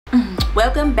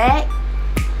Welcome back.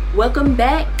 Welcome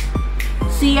back.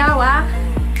 See y'all,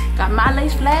 I got my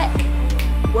lace flat.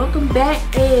 Welcome back.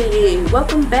 Hey,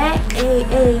 welcome back. Hey,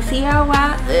 hey. See y'all,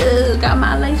 I got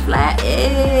my lace flat.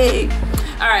 Hey.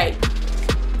 All right.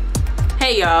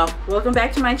 Hey y'all, welcome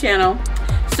back to my channel.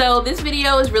 So this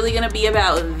video is really gonna be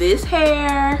about this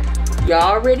hair. Y'all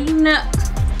already know.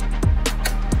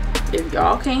 If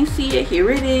y'all can't see it, here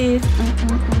it is.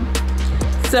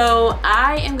 So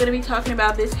I am going to be talking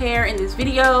about this hair in this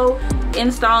video,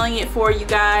 installing it for you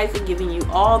guys and giving you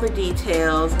all the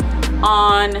details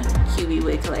on QB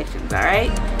wig collections. All right,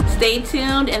 stay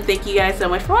tuned and thank you guys so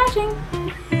much for watching.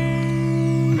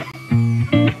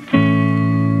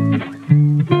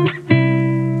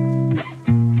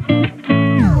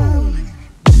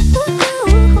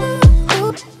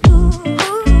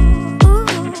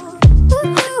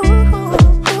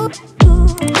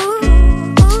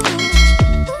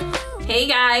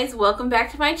 Welcome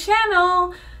back to my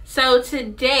channel. So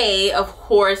today, of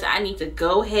course, I need to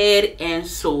go ahead and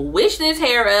switch this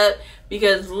hair up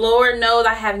because Lord knows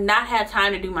I have not had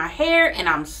time to do my hair and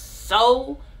I'm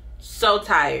so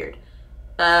tired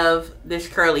of this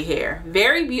curly hair.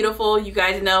 Very beautiful. You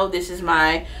guys know this is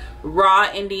my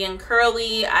raw Indian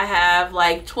curly. I have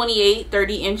like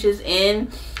 28-30 inches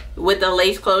in with the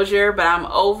lace closure, but I'm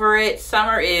over it.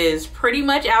 Summer is pretty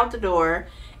much out the door.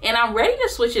 And I'm ready to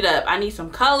switch it up. I need some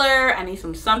color. I need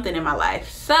something in my life.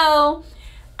 So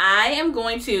I am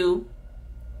going to,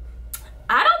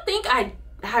 I don't think I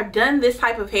have done this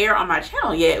type of hair on my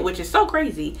channel yet, which is so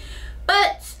crazy.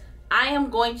 But I am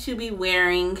going to be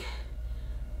wearing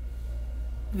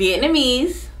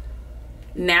Vietnamese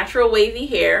natural wavy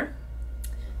hair.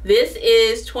 This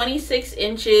is 26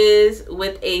 inches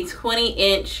with a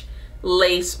 20-inch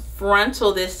lace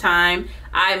frontal this time.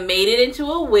 I made it into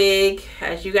a wig,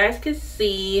 as you guys can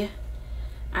see.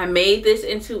 I made this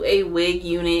into a wig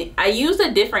unit. I used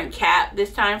a different cap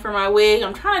this time for my wig.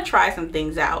 I'm trying to try some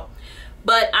things out.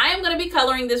 But I am going to be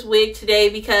coloring this wig today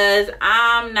because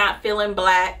I'm not feeling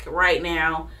black right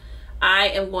now. I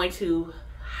am going to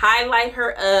highlight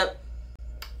her up,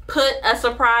 put a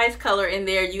surprise color in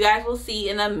there. You guys will see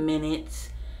in a minute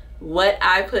what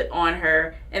I put on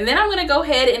her, and then I'm gonna go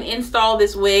ahead and install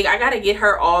this wig. I gotta get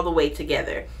her all the way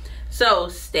together, so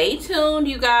stay tuned,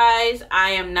 you guys.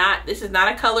 This is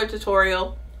not a color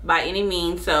tutorial by any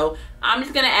means, so I'm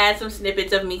just gonna add some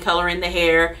snippets of me coloring the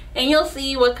hair and you'll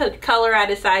see what color I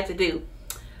decide to do.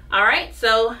 All right,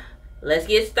 so let's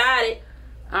get started.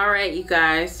 All right, you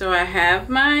guys, so I have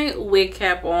my wig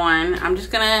cap on. I'm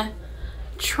just gonna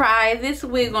try this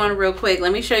wig on real quick.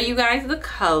 Let me show you guys the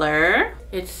color.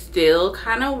 It's still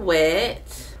kind of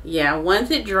wet. Yeah,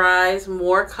 once it dries,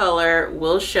 more color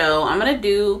will show. I'm gonna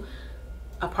do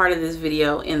a part of this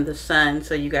video in the sun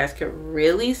so you guys can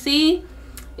really see.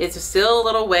 It's still a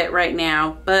little wet right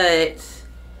now, but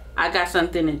I got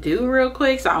something to do real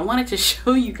quick, so I wanted to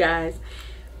show you guys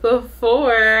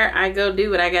before I go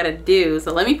do what I gotta do.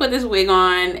 So let me put this wig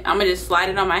on. I'm gonna just slide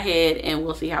it on my head and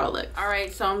we'll see how it looks. All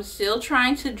right, so I'm still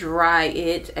trying to dry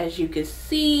it, as you can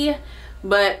see,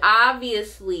 but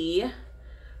obviously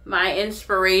my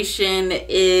inspiration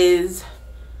is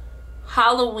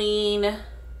Halloween,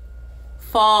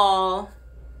 fall.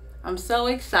 I'm so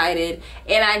excited.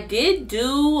 And I did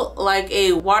do like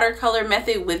a watercolor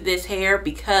method with this hair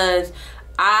because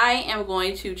I am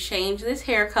going to change this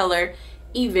hair color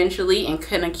eventually and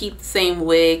kind of keep the same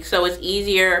wig, so it's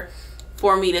easier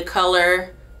for me to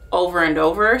color over and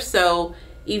over. So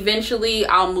eventually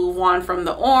I'll move on from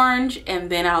the orange and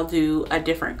then I'll do a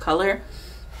different color,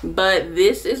 but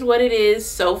this is what it is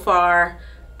so far.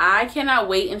 I cannot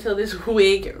wait until this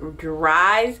wig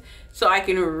dries so I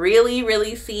can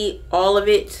really see all of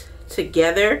it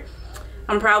together.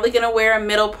 I'm probably gonna wear a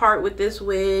middle part with this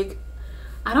wig.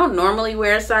 I don't normally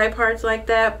wear side parts like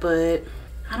that, but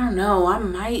I don't know, I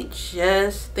might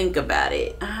just think about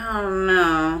it. I don't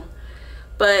know.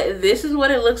 But this is what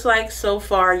it looks like so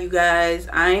far, you guys.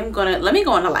 Let me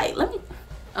go in the light.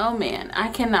 Oh man, I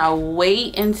cannot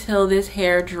wait until this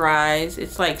hair dries.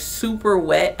 It's like super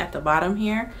wet at the bottom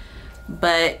here,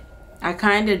 but I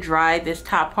kind of dried this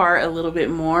top part a little bit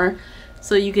more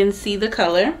so you can see the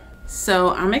color. So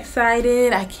I'm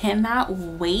excited, I cannot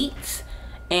wait.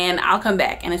 And I'll come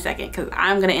back in a second because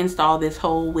I'm gonna install this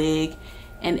whole wig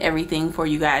and everything for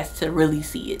you guys to really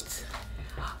see it.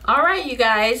 All right, you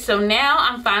guys, so now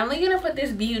I'm finally gonna put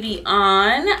this beauty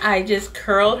on. I just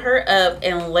curled her up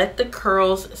and let the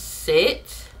curls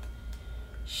sit.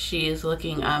 She is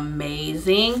looking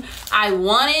amazing. I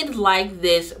wanted like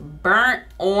this burnt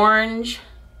orange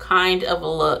kind of a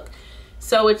look,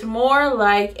 so it's more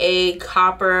like a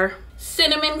copper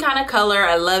cinnamon kind of color.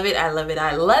 I love it. I love it.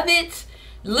 I love it.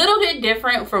 Little bit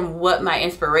different from what my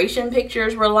inspiration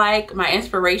pictures were like. My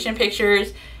inspiration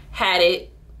pictures had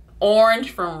it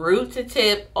orange from root to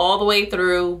tip all the way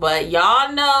through, but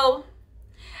y'all know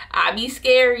I be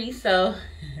scary, so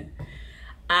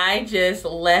I just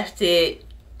left it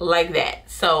like that.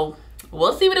 So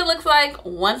we'll see what it looks like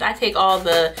once I take all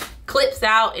the clips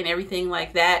out and everything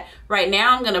like that. Right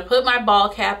now I'm gonna put my ball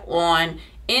cap on,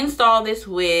 install this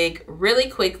wig really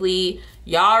quickly.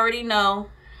 Y'all already know,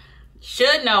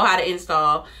 should know how to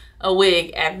install a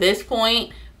wig at this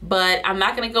point, but I'm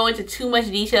not gonna go into too much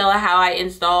detail of how I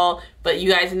install, but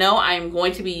you guys know I'm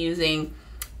going to be using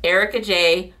Erica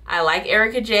J. I like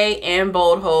Erica J and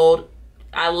Bold Hold.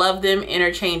 I love them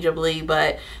interchangeably,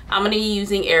 but I'm gonna be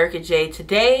using Erica J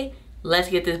today. Let's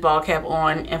get this ball cap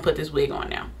on and put this wig on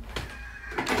now.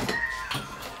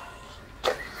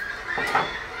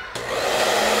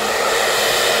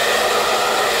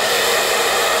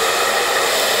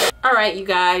 All right, you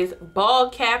guys, ball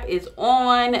cap is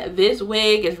on. This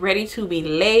wig is ready to be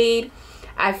laid.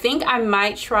 I think I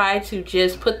might try to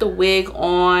just put the wig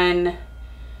on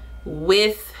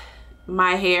with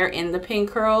my hair in the pin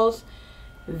curls,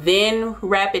 then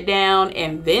wrap it down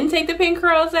and then take the pin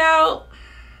curls out.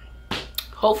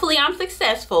 Hopefully I'm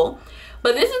successful,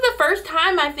 but this is the first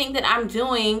time I think that I'm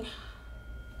doing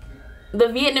the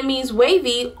Vietnamese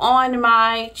wavy on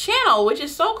my channel, which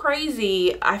is so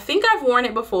crazy. I think I've worn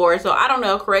it before, so I don't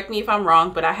know, correct me if I'm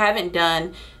wrong, but I haven't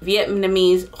done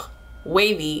Vietnamese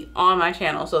wavy on my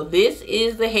channel. So this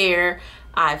is the hair.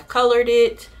 I've colored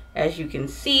it, as you can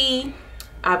see.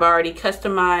 I've already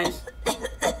customized.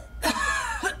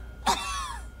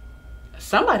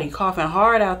 Somebody coughing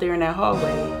hard out there in that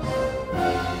hallway.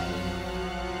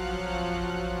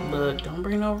 Look, don't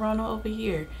bring no Ronald over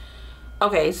here.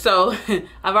 Okay, so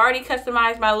I've already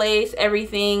customized my lace,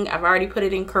 everything. I've already put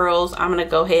it in curls. I'm gonna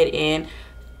go ahead and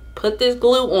put this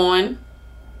glue on,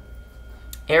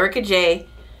 Erica J,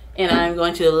 and I'm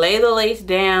going to lay the lace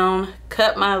down,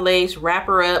 cut my lace, wrap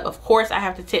her up. Of course, I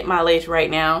have to tip my lace right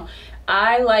now.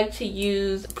 I like to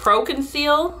use Pro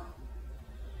Conceal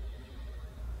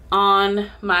on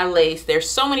my lace. There's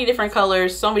so many different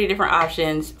colors, so many different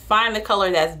options. Find the color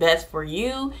that's best for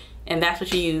you, and that's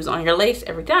what you use on your lace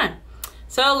every time.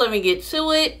 So let me get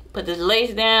to it, put this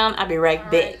lace down. I'll be right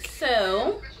back.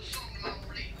 So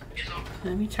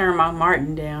let me turn my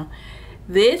Martin down.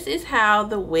 This is how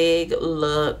the wig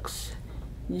looks,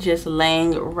 just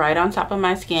laying right on top of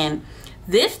my skin.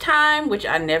 This time, which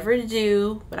I never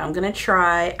do, but I'm gonna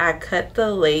try, I cut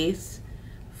the lace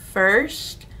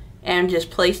first and just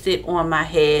placed it on my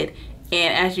head.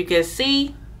 And as you can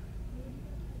see,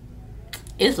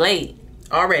 it's laid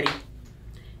already.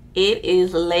 It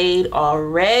is laid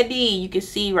already. You can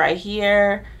see right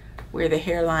here where the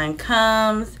hairline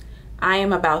comes. I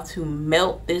am about to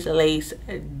melt this lace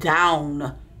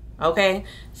down. Okay,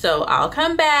 so I'll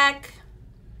come back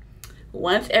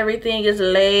once everything is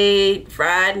laid,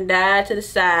 fried and dyed to the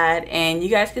side, and you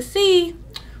guys can see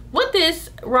what this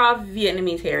raw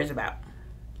Vietnamese hair is about.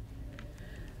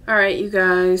 All right, you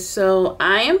guys, so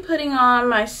I am putting on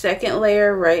my second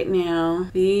layer right now.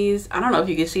 These, I don't know if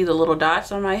you can see the little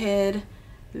dots on my head.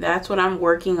 That's what I'm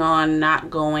working on not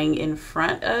going in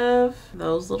front of,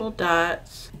 those little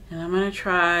dots. And I'm gonna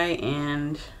try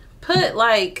and put,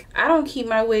 like, I don't keep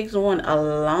my wigs on a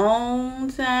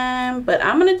long time, but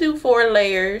I'm gonna do 4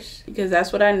 layers because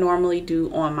that's what I normally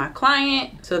do on my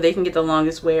client so they can get the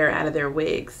longest wear out of their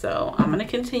wigs. So I'm gonna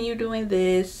continue doing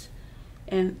this,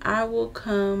 and I will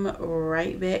come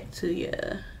right back to you.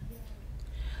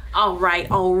 All right,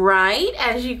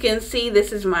 as you can see,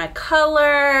 this is my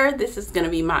color. This is gonna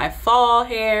be my fall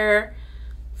hair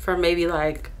for maybe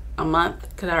like a month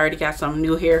because I already got some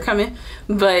new hair coming,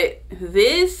 but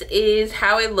this is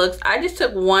how it looks. I just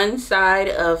took one side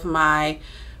of my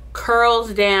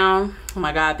curls down. Oh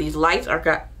my God, these lights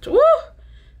are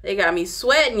they got me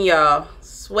sweating, y'all,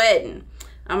 sweating.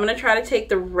 I'm gonna try to take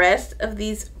the rest of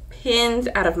these pins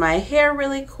out of my hair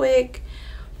really quick,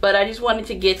 but I just wanted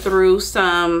to get through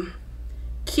some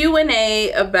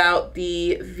Q&A about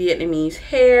the Vietnamese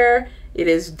hair. It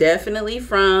is definitely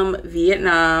from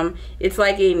Vietnam. It's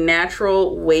like a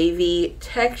natural wavy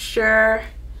texture,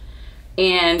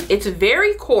 and it's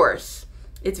very coarse.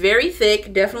 It's very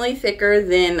thick, definitely thicker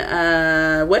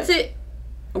than what's it?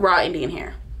 Raw Indian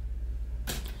hair.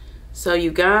 So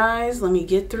you guys, let me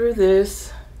get through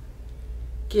this.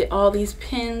 Get all these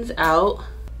pins out.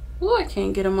 Oh, I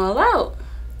can't get them all out.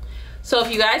 So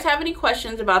if you guys have any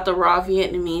questions about the raw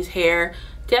Vietnamese hair,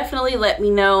 definitely let me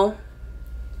know.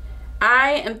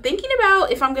 I am thinking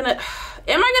about if am I gonna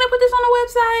put this on the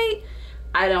website?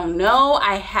 I don't know.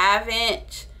 I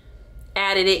haven't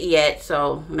added it yet,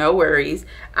 so no worries.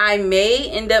 I may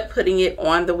end up putting it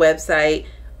on the website,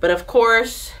 but of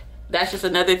course, that's just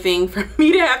another thing for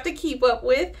me to have to keep up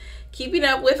with. Keeping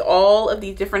up with all of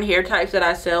these different hair types that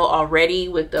I sell already,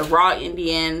 with the raw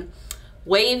Indian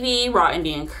wavy, raw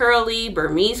Indian curly,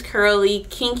 Burmese curly,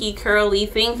 kinky curly,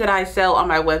 things that I sell on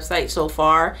my website so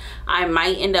far. I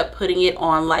might end up putting it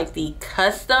on like the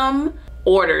custom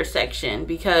order section,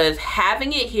 because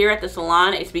having it here at the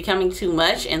salon, it's becoming too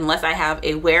much unless I have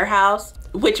a warehouse,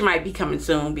 which might be coming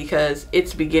soon because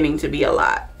it's beginning to be a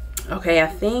lot. Okay, I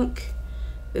think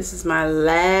this is my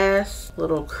last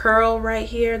little curl right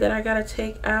here that I gotta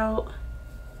take out.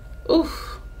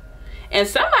 Oof. And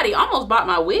somebody almost bought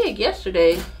my wig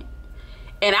yesterday,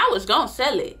 and I was gonna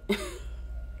sell it.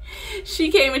 She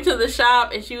came into the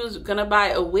shop and she was gonna buy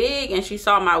a wig, and she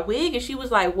saw my wig and she was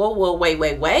like, whoa, whoa,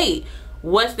 wait.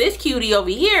 What's this cutie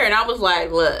over here? And I was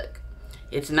like, look,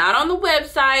 it's not on the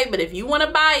website, but if you want to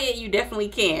buy it, you definitely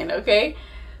can, okay?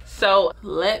 So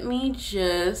let me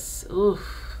just,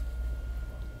 oof.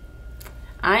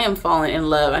 I am falling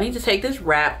in love. I need to take this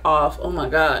wrap off. Oh my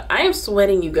God. I am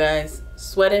sweating, you guys.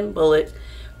 Sweating bullets.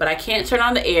 But I can't turn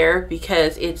on the air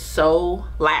because it's so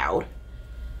loud.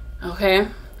 Okay.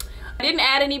 I didn't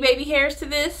add any baby hairs to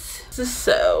this.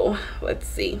 So let's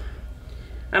see.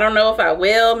 I don't know if I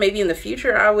will. Maybe in the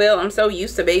future I will. I'm so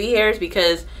used to baby hairs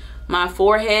because my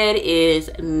forehead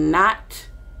is not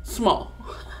small.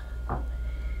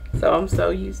 So I'm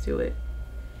so used to it.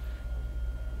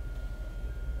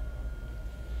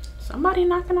 Somebody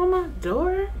knocking on my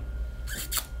door?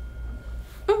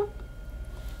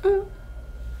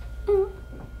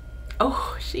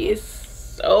 Oh, she is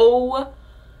so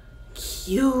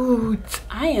cute.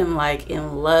 I am like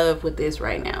in love with this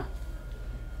right now.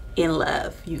 In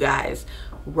love, you guys.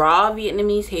 Raw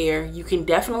Vietnamese hair. You can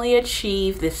definitely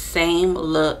achieve the same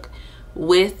look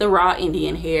with the raw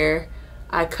Indian hair.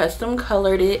 I custom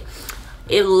colored it.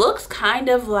 It looks kind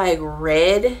of like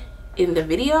red in the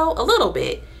video, a little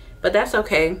bit, but that's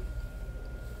okay.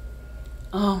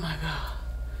 Oh my God.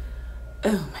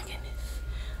 Oh my goodness.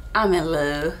 I'm in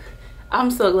love.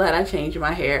 I'm so glad I changed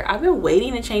my hair. I've been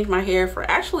waiting to change my hair for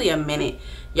actually a minute.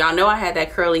 Y'all know I had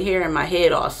that curly hair in my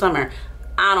head all summer.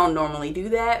 I don't normally do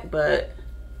that, but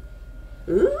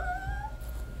ooh.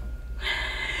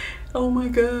 Oh my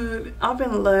God, I'm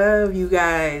in love, you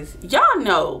guys. Y'all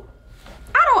know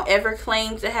I don't ever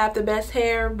claim to have the best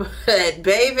hair, but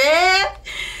baby,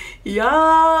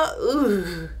 y'all,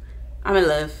 ooh, I'm in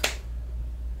love.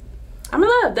 I'm in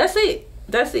love. That's it.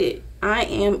 That's it. I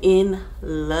am in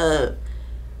love.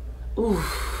 Ooh.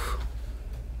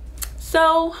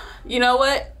 So you know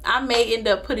what, I may end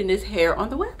up putting this hair on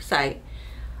the website.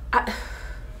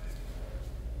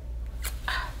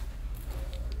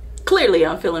 Clearly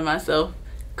I'm feeling myself.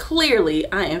 Clearly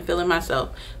I am feeling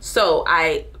myself. So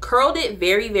I curled it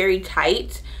very, very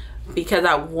tight because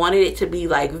I wanted it to be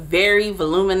like very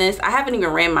voluminous. I haven't even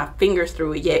ran my fingers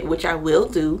through it yet, which I will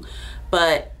do,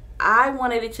 but I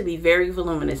wanted it to be very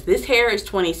voluminous. This hair is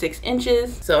 26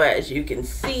 inches. So as you can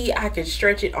see, I can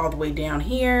stretch it all the way down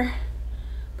here,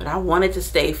 but I want it to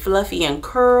stay fluffy and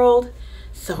curled,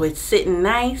 so it's sitting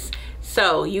nice.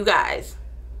 So you guys,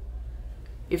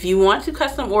 if you want to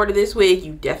custom order this wig,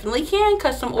 you definitely can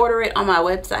custom order it on my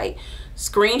website.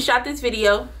 Screenshot this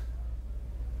video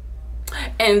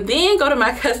and then go to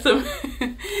my custom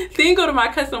then go to my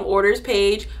custom orders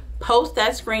page, post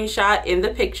that screenshot in the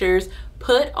pictures,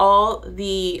 put all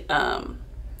the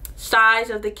size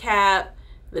of the cap,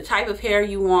 the type of hair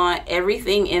you want,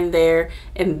 everything in there,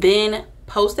 and then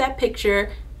post that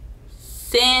picture,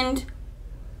 send,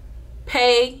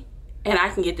 pay, and I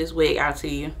can get this wig out to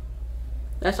you.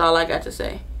 That's all I got to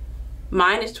say.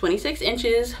 Mine is 26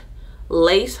 inches,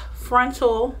 lace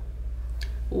frontal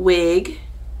wig,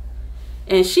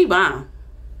 and she bomb.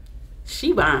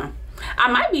 She bomb.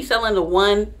 I might be selling the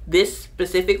one, this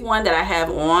specific one that I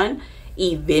have on,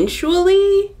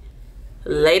 eventually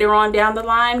later on down the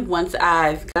line once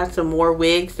I've got some more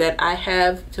wigs that I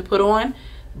have to put on,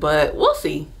 but we'll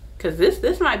see, because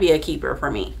this might be a keeper for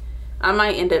me. I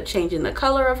might end up changing the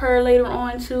color of her later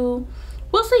on too.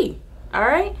 We'll see. All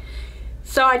right,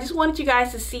 so I just wanted you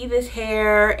guys to see this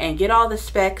hair and get all the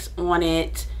specs on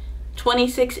it.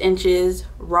 26 inches,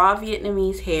 raw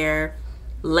Vietnamese hair,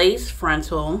 lace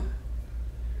frontal,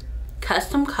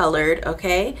 custom colored.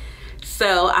 Okay,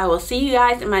 so I will see you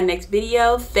guys in my next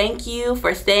video. Thank you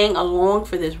for staying along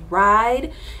for this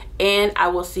ride, and I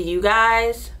will see you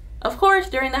guys of course,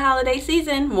 during the holiday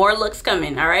season, more looks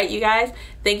coming. All right, you guys,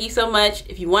 thank you so much.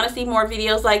 If you want to see more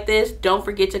videos like this, don't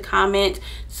forget to comment,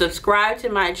 subscribe to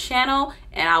my channel,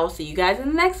 and I will see you guys in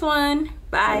the next one.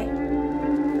 Bye.